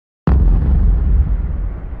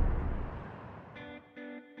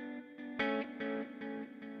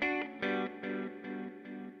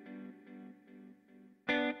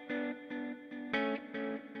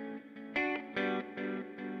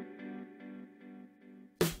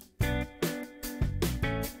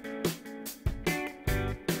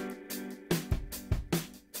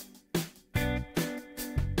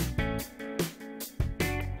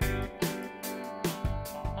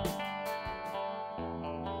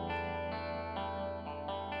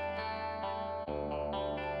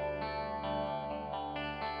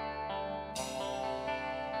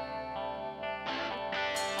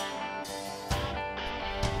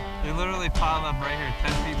They literally piled up right here,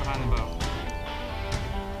 10 feet behind the boat.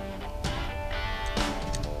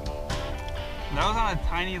 That was on a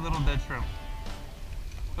tiny little dead shrimp.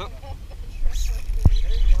 Oh.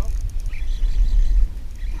 There you go.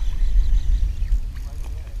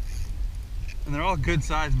 And they're all good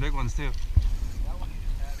sized, big ones too. That one you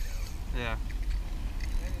just had though. Yeah.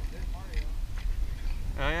 There's Mario.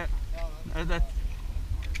 Oh yeah? No, That's,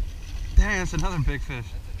 dang, that's another big fish.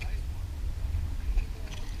 that's a nice one.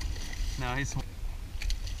 No, he's...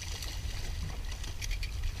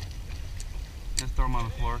 Just throw him on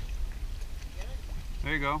the floor.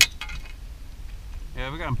 There you go.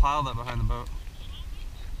 Yeah, we got him piled up behind the boat.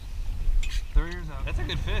 Throw yours out. That's a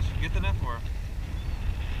good fish. Get the net for her.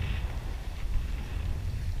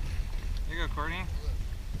 There you go, Courtney.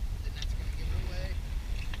 The net's gonna give it away.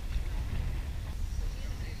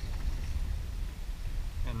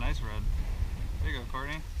 Yeah, nice red. There you go,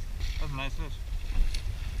 Courtney. That's a nice fish.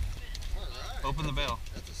 Alright. Open the bail.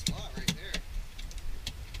 That's a slot right there.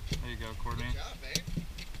 There you go, Courtney. Good job, babe.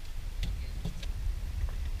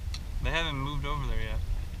 They haven't moved over there yet.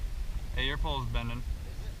 Hey, your pole's bending. Is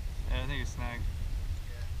it? Yeah, I think it's snagged.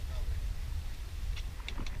 Yeah, probably.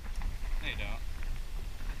 No, you don't.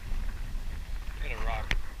 Get a rock.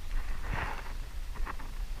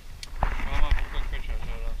 Come up a quick picture, I'll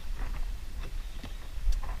show it us.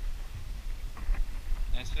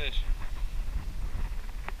 Nice fish.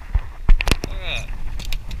 Look at that.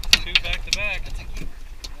 2 back to back. That's a keeper.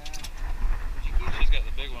 Would you keep She's it? got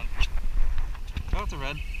the big one. Oh, it's a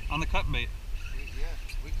red. On the cut bait. Yeah,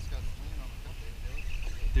 we just got clean on the cup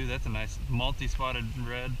bait. Dude, that's a nice multi-spotted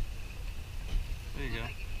red. There you go.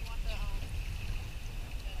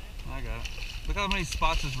 I got it. Look how many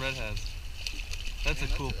spots this red has. That's a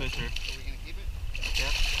cool picture. Are we gonna keep it?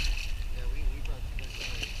 Yep. Yeah, we brought you guys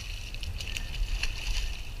already.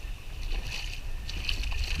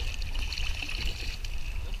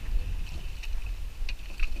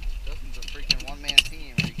 Justin's a freaking one-man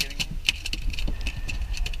team. Are you kidding me?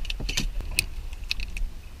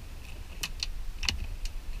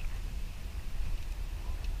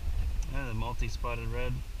 Yeah, the multi-spotted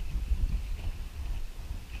red.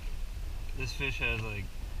 This fish has like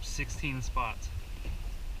 16 spots.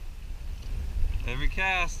 Every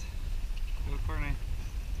cast. Go, Courtney.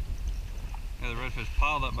 Yeah, the redfish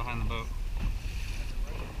piled up behind the boat.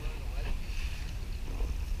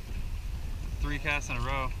 3 casts in a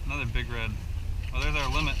row. Another big red. Oh, there's our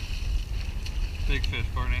limit. Big fish,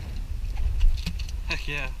 Courtney. Heck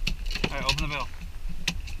yeah. Alright, open the bail.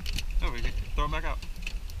 Oh, we can throw it back out.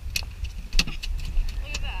 Look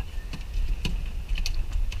at that.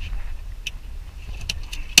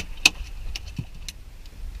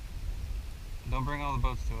 Don't bring all the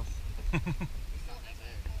boats to us.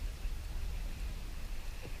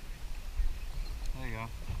 There you go.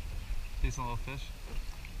 Decent little fish.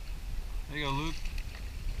 There you go, Luke.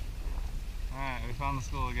 Alright, we found the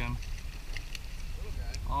school again.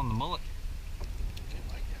 All in the mullet.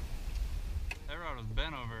 That rod was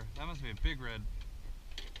bent over. That must be a big red.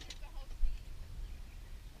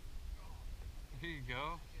 Here you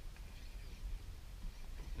go.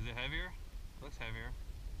 Is it heavier? Looks heavier.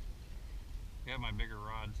 You have my bigger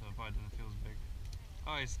rod, so it probably doesn't feel as big.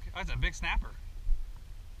 Oh, it's a big snapper.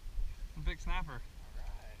 A big snapper.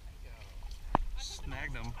 Alright, go.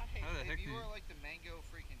 Snagged him. How the heck If did you you... are like the mango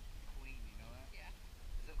freaking queen, you know that? Yeah.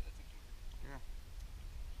 That's a keeper. Are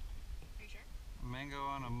you sure? Mango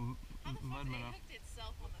on a How the fuck mud did minnow. it hooked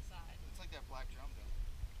itself on the side? It's like that black drum gun.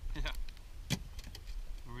 Yeah.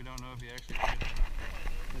 But we don't know if he actually did it or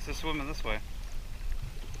not. It's just swimming this way.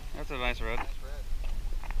 That's a nice red. Nice red.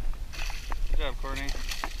 Good job, Courtney.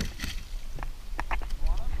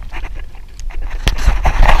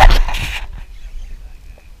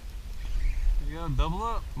 You go, double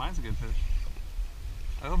up. Mine's a good fish.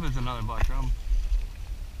 I hope it's another black drum.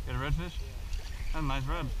 Got a redfish? That's a nice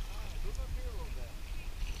red. Move up here a little bit.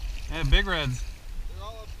 Yeah, big reds. They're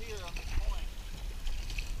all up here on this point.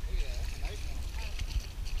 Look at that. That's a nice one.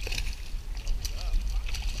 Doubled up.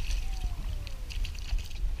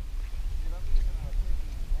 Dude, I'm using a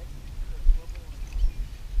freaking extra swivel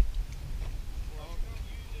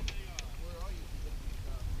and we're all using different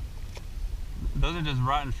stuff. Those are just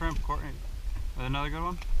rotten shrimp, Courtney. With another good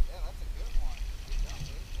one? Yeah, that's a good one. Good job,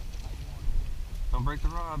 babe. That's a nice one. Don't break the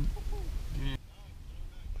rod. Yeah,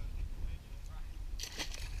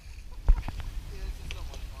 this is so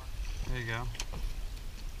much fun. There you go.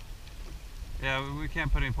 Yeah, we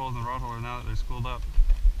can't put any poles in the rod holder now that they're schooled up.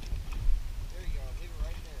 There you go. Leave it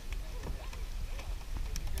right there.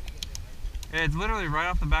 You're gonna get hit. Yeah, it's literally right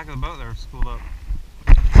off the back of the boat they're schooled up.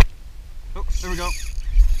 Oh, there we go.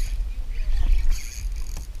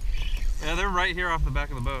 Yeah, they're right here off the back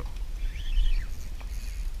of the boat.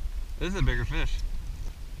 This is a bigger fish.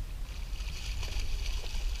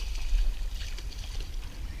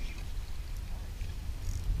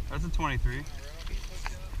 That's a 23.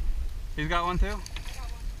 He's got one too? I got one.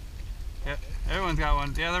 Yeah, everyone's got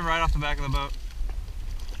one. Yeah, they're right off the back of the boat.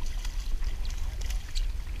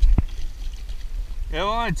 Yeah,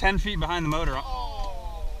 we're only 10 feet behind the motor.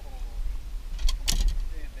 Oh. Damn,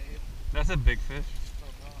 babe. That's a big fish.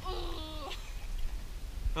 Ooh.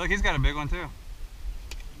 Look, he's got a big one too. You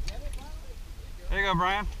get it, Violet? There you go,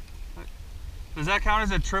 Brian. Does that count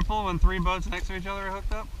as a triple when 3 boats next to each other are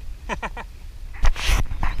hooked up?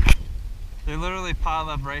 They literally piled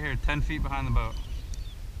up right here, 10 feet behind the boat.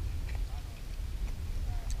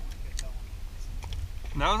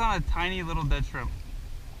 That was on a tiny little dead shrimp.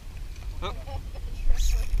 Oh.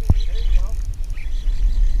 There you go.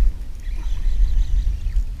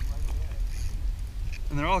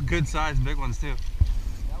 And they're all good sized big ones too.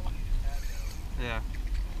 That one you just had though. Yeah.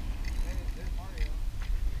 There's Mario.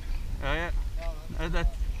 Oh yeah. No,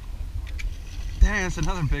 That, dang, that's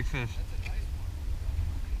another big fish. that's a nice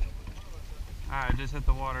one. Alright, just hit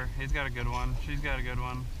the water. He's got a good one. She's got a good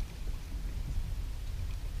one.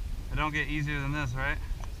 It don't get easier than this, right?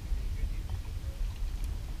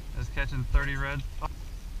 Just catching 30 red. Oh.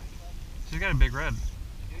 She's got a big red.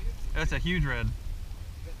 That's a huge red.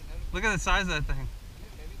 Look at the size of that thing.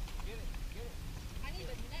 I need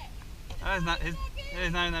a net. That is not his.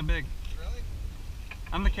 He's not even that big. Really?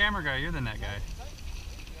 I'm the camera guy. You're the net guy. There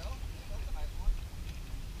you go. That's a nice one.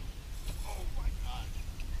 Oh my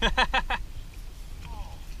god.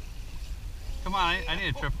 Come on, I need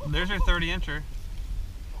a triple. There's your 30-incher.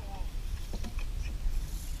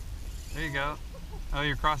 There you go. Oh,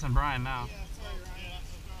 you're crossing Brian now. Yeah, sorry, Ryan. I'm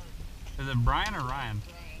so sorry. Is it Brian or Ryan?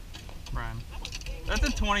 Brian. That's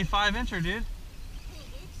a 25-incher, dude. Ooh,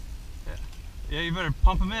 Luke's. Yeah, you better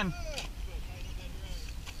pump him in.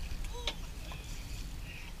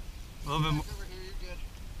 A little bit more. Over here, you're good.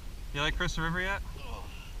 You like Crystal River yet?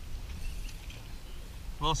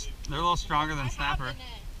 They're a little stronger than I have snapper. the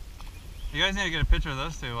net. You guys need to get a picture of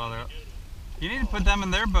those two while they're. You need to put them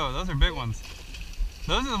in their boat. Those are big ones.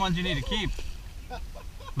 Those are the ones you need to keep.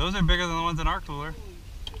 Those are bigger than the ones in our cooler.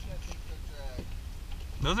 Holy shit, that thing's so drag.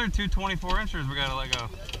 Those are two 24-inchers we gotta let go.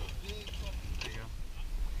 That's a big fucking. There you go.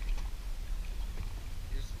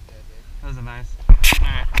 Here's some dead, babe. Those are nice.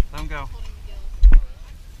 Alright, let them go. Holding the gills.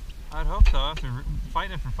 I'd hope so after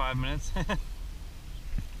fighting it for 5 minutes. Here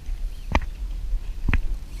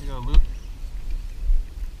you go, Luke.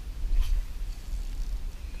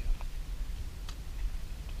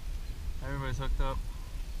 Everybody's hooked up.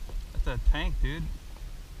 That's a tank, dude.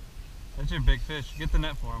 That's your big fish. Get the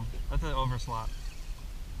net for him. That's an overslot.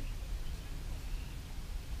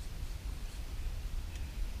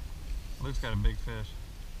 Luke's got a big fish.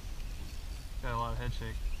 Got a lot of head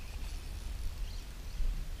shake.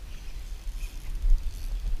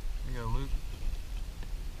 There you go, Luke.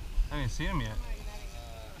 I haven't seen him yet.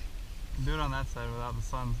 Do it on that side without the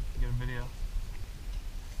sun to get a video.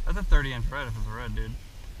 That's a 30-inch red if it's a red, dude.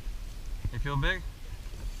 You feel big?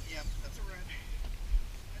 Yep, that's a red.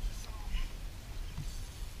 I just saw him.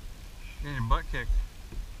 Getting your butt kicked.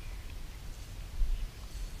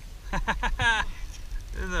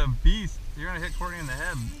 This is a beast. You're gonna hit Courtney in the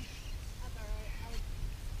head. That's alright.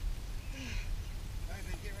 Alright,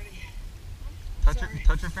 babe, get ready.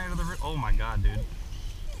 Touch your finger to the reel. Oh my god, dude.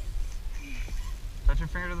 Touch your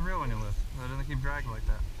finger to the reel when you lift. So it doesn't keep dragging like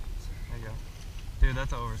that. There you go. Dude,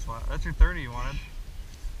 that's an overslot. That's your 30 you wanted.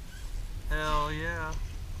 Hell yeah.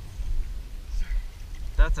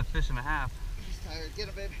 That's a fish and a half. He's tired. Get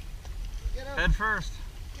him, babe. Get him. Head first.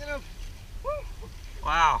 Get him.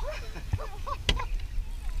 Wow. That was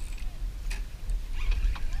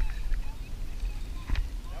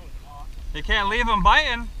awesome. You can't leave him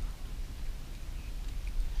biting. I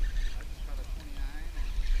just caught a 29.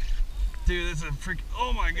 Dude, this is a freak.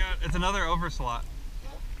 Oh my god. It's another overslot.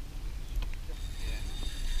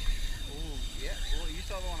 Oh, yeah. Well, you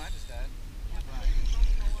saw the one I just had.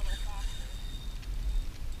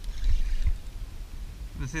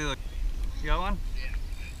 Let's see, look. You got one?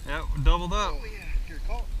 Yeah. Yep, doubled up. Oh, yeah. Here,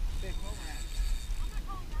 call. Babe, call Ryan. I'm not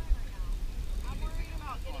calling Ryan right now. I'm worried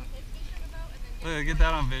about getting his fish in the boat and then Look, get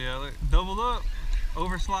that on video. Look, doubled up.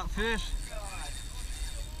 Overslot fish. God.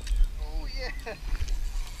 Oh, yeah.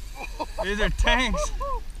 These are tanks. Jesus.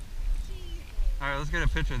 Alright, let's get a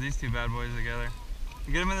picture of these two bad boys together.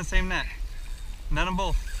 Get them in the same net. Net them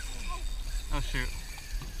both. Oh shoot.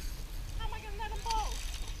 How am I gonna net them both?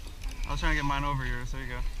 I was trying to get mine over here, so there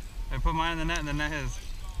you go. I put mine in the net and the net his.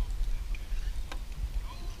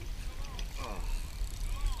 Oh,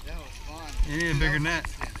 that was fun. You need a bigger net.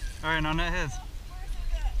 Alright, now net his.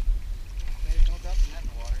 Hey, don't dump the net in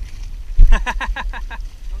the water.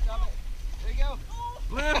 Don't dump it. There you go.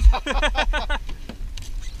 Lift!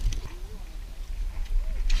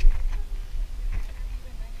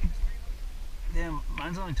 Damn,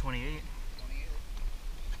 mine's only 28.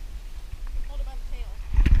 Hold it by the tail.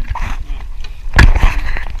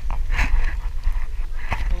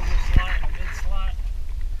 Over slot and a mid slot.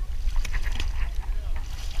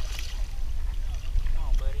 Come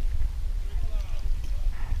on, buddy.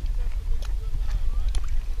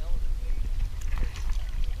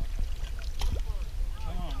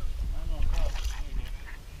 Come on. I'm gonna go. There you go.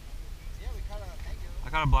 Yeah, we caught a mango. I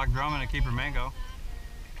caught a black drum and a keeper mango.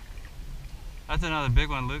 That's another big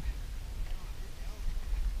one, Luke.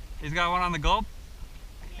 He's got one on the gulp.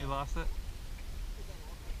 He lost it.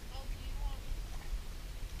 Oh, do you want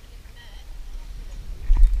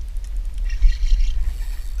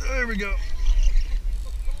his net? There we go.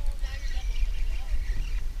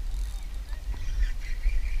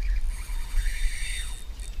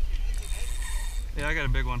 Yeah, I got a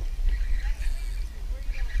big one.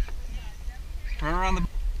 Run around the.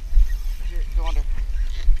 Here, go under.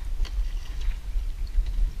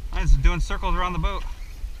 Mine's doing circles around the boat.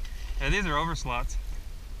 Yeah, these are over slots.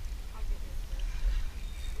 I'll get his first.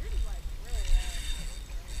 Yours is like really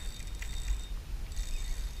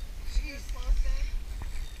Jeez. close then.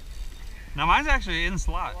 Now mine's actually in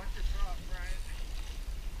slot. Watch your prop,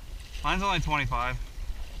 Brian. Mine's only 25.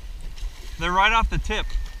 They're right off the tip.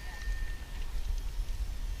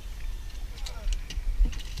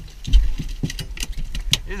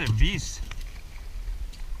 These are beasts.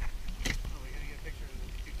 Oh, we gotta get a picture of the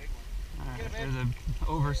two big ones. Alright, there's an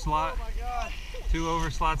over slot. Oh my god. 2 over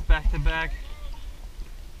slots back to back.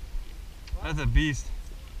 That's a beast.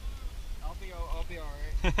 I'll be alright.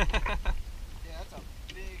 Yeah, that's a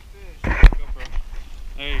big fish. GoPro.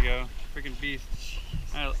 There you go. Freaking beast.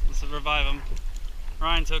 Alright, let's revive him.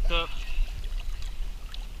 Ryan's hooked up.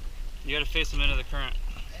 You gotta face him into the current.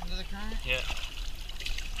 Into the current? Yeah.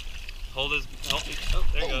 Hold his. Oh,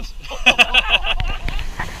 there he goes.